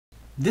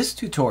This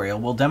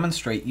tutorial will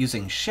demonstrate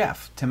using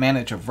Chef to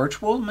manage a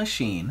virtual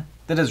machine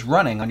that is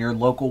running on your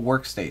local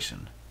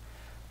workstation.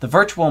 The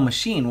virtual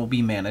machine will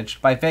be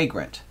managed by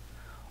Vagrant.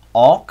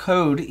 All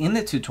code in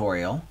the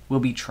tutorial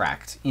will be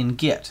tracked in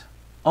Git.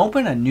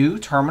 Open a new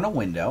terminal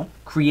window,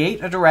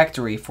 create a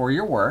directory for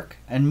your work,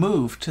 and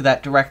move to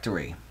that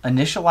directory.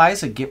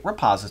 Initialize a Git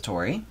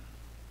repository.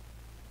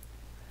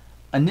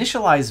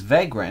 Initialize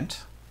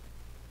Vagrant.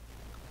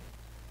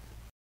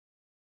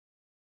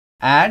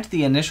 Add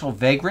the initial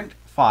Vagrant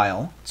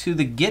file to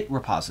the Git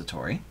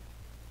repository.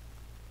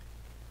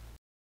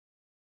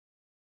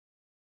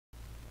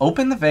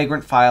 Open the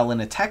Vagrant file in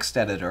a text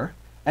editor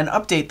and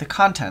update the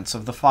contents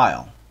of the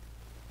file.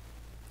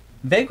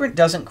 Vagrant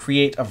doesn't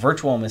create a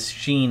virtual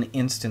machine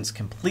instance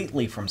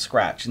completely from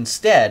scratch.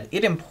 Instead,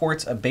 it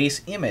imports a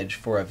base image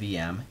for a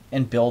VM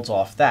and builds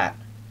off that.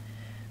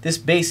 This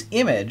base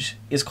image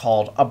is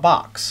called a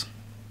box.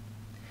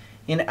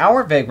 In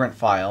our Vagrant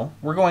file,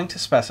 we're going to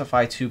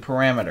specify two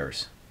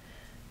parameters.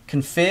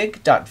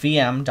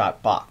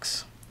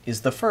 config.vm.box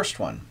is the first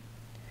one.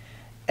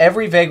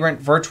 Every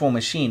Vagrant virtual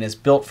machine is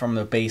built from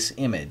the base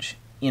image.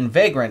 In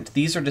Vagrant,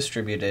 these are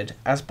distributed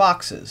as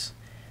boxes.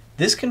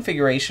 This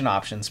configuration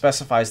option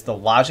specifies the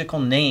logical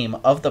name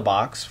of the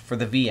box for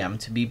the VM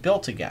to be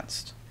built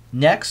against.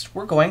 Next,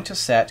 we're going to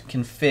set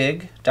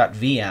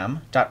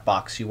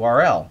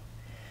config.vm.boxURL.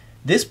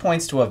 This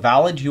points to a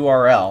valid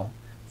URL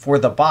for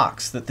the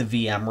box that the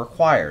VM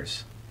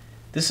requires.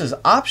 This is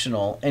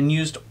optional and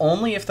used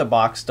only if the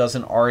box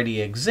doesn't already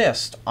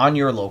exist on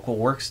your local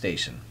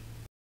workstation.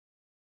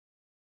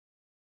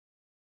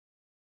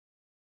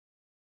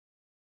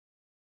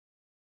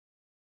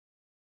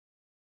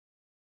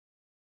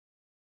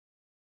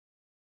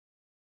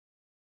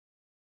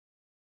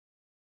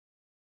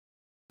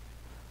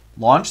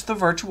 Launch the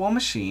virtual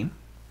machine.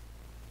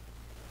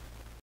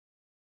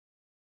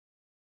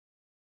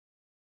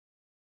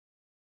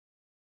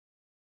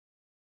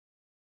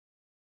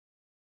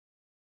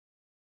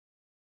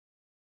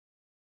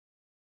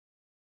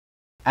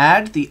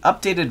 Add the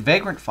updated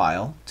Vagrant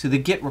file to the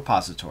Git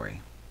repository.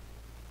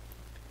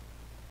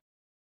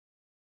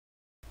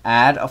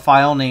 Add a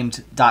file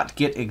named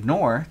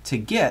 .gitignore to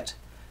Git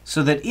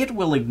so that it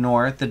will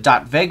ignore the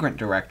 .vagrant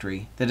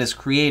directory that is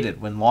created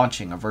when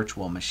launching a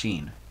virtual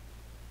machine.